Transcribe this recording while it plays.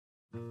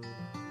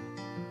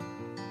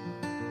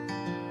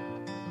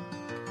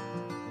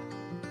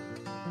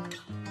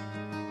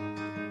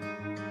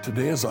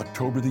Today is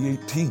October the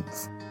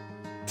 18th.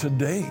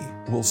 Today,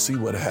 we'll see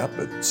what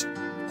happens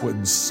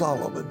when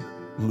Solomon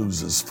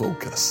loses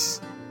focus.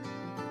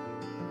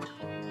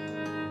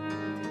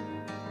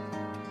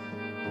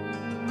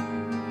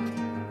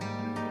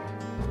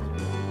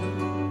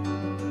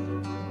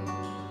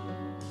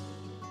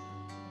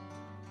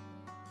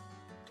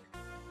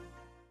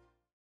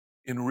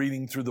 In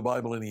reading through the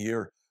Bible in a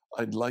year,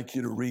 I'd like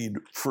you to read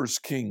 1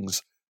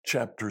 Kings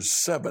chapters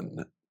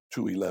 7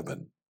 to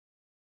 11.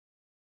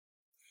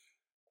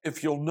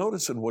 If you'll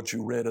notice in what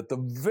you read at the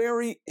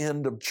very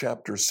end of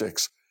chapter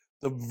 6,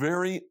 the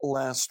very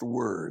last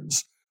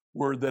words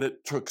were that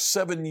it took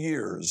 7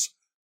 years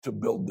to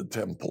build the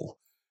temple.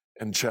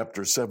 And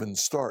chapter 7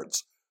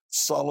 starts,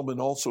 Solomon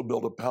also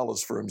built a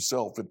palace for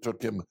himself. It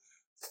took him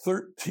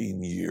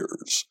 13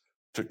 years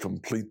to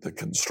complete the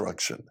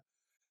construction.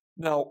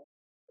 Now,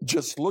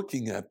 just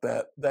looking at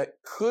that, that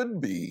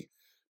could be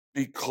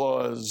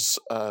because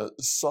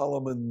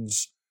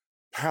Solomon's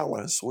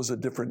palace was a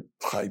different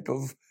type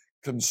of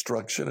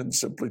construction and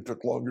simply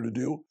took longer to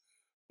do.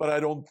 But I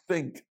don't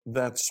think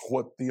that's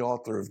what the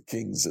author of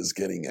Kings is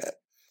getting at.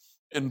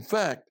 In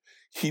fact,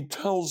 he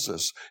tells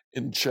us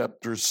in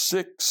chapter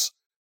 6,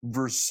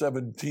 verse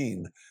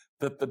 17,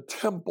 that the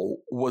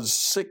temple was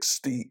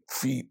 60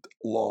 feet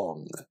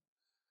long.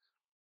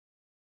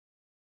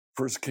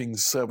 1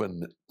 Kings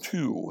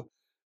 7:2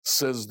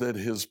 says that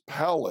his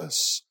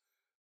palace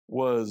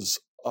was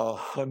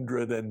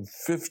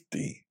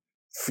 150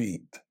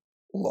 feet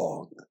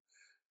long,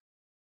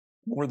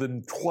 more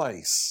than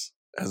twice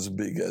as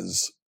big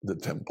as the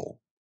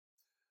temple.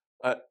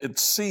 It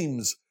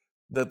seems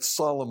that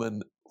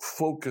Solomon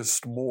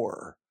focused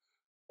more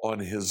on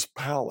his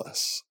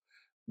palace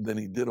than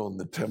he did on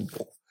the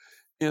temple.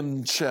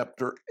 In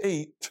chapter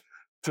 8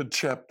 to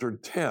chapter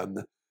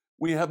 10,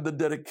 we have the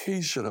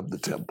dedication of the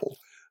temple.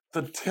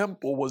 The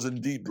temple was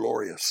indeed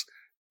glorious.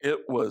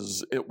 It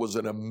was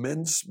an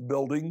immense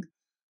building,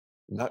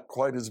 not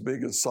quite as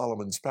big as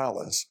Solomon's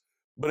palace,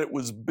 but it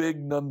was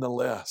big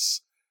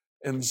nonetheless.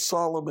 And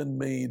Solomon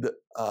made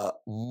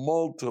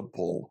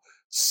multiple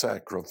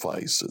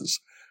sacrifices,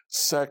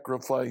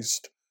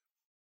 sacrificed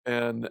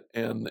an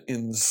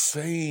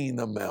insane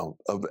amount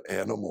of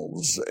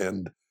animals,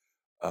 and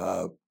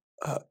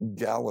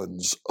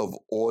gallons of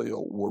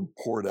oil were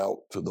poured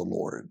out to the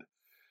Lord.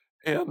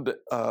 And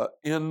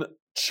in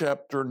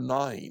chapter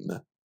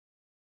 9,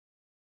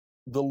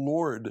 the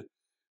Lord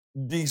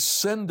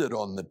descended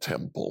on the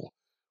temple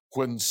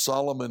when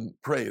Solomon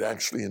prayed,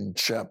 actually in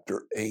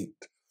chapter 8.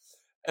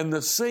 And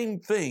the same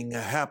thing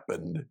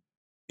happened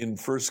in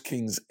 1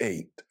 Kings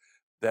 8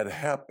 that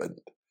happened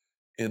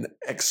in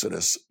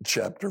Exodus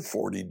chapter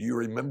 40. Do you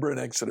remember in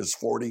Exodus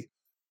 40?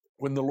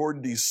 When the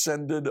Lord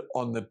descended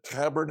on the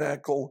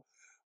tabernacle,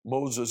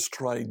 Moses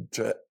tried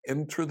to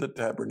enter the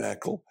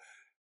tabernacle,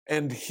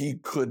 and he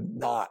could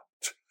not.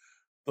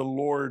 The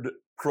Lord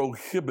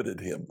prohibited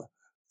him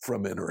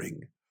from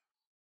entering.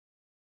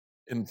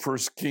 In 1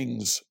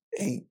 Kings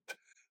 8,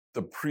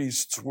 the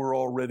priests were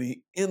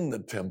already in the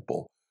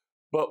temple,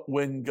 but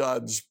when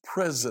God's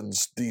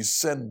presence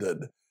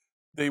descended,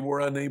 they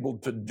were unable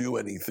to do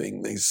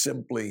anything. They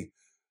simply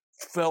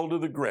fell to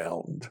the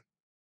ground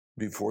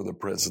before the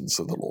presence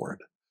of the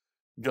Lord.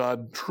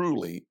 God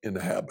truly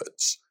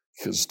inhabits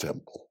his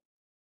temple.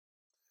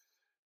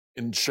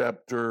 In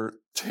chapter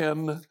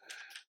 10,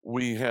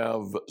 we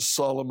have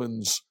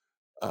Solomon's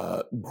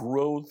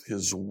growth,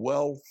 his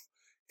wealth,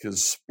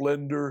 his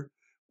splendor.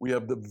 We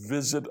have the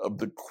visit of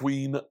the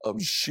Queen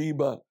of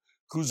Sheba,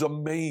 who's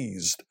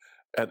amazed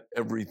at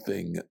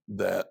everything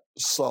that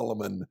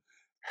Solomon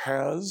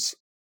has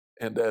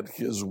and at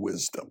his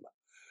wisdom.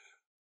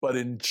 But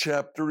in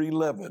chapter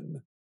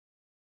 11,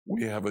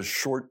 we have a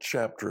short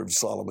chapter of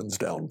Solomon's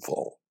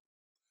downfall.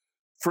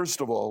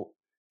 First of all,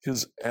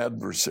 his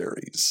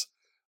adversaries.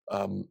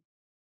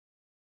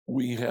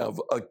 We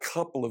have a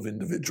couple of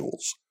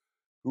individuals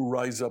who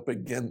rise up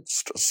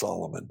against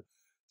Solomon.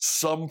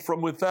 Some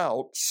from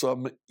without,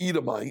 some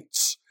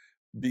Edomites,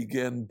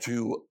 begin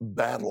to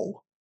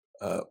battle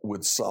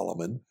with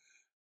Solomon,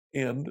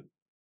 and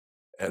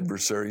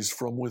adversaries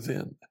from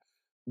within.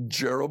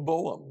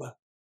 Jeroboam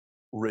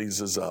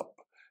raises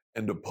up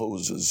and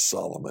opposes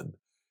Solomon.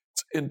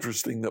 It's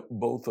interesting that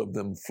both of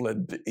them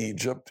fled to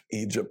Egypt.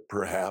 Egypt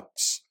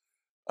perhaps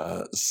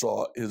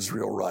saw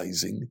Israel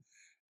rising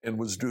and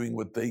was doing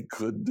what they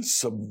could to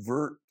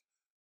subvert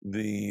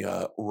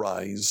the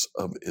rise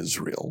of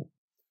Israel.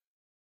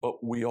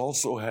 But we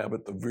also have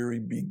at the very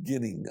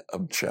beginning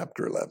of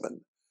chapter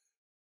 11,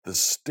 the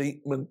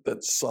statement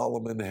that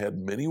Solomon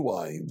had many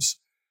wives,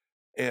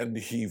 and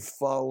he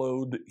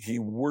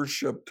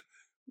worshiped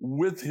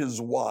with his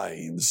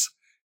wives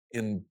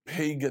in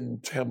pagan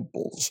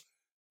temples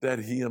that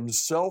he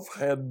himself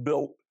had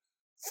built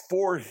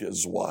for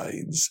his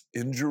wives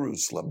in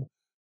Jerusalem,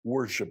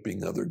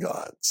 worshiping other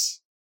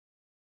gods.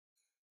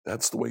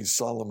 That's the way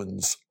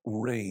Solomon's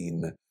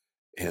reign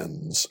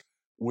ends,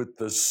 with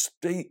the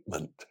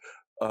statement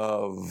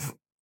of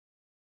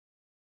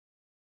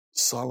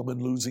Solomon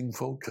losing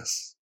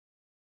focus.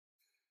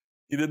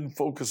 He didn't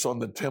focus on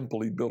the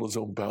temple. He built his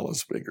own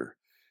palace bigger.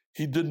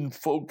 He didn't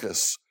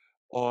focus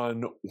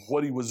on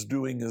what he was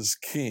doing as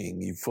king.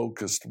 He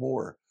focused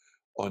more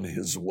on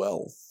his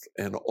wealth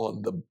and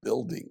on the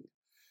building.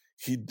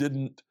 He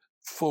didn't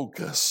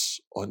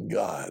focus on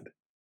God.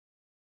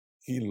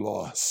 He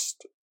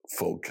lost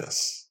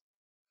focus.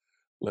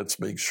 Let's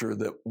make sure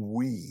that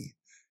we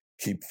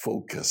keep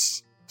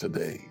focus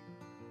today.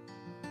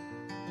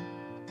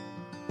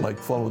 Like,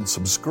 follow, and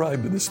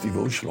subscribe to this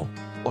devotional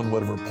on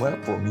whatever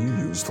platform you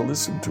use to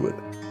listen to it.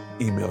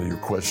 Email your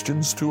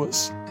questions to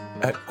us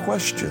at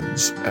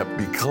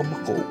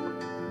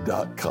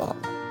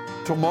questions@becomehope.com.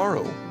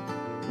 Tomorrow,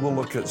 we'll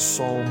look at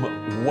Psalm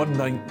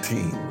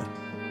 119,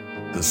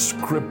 the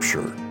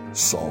Scripture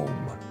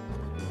Psalm.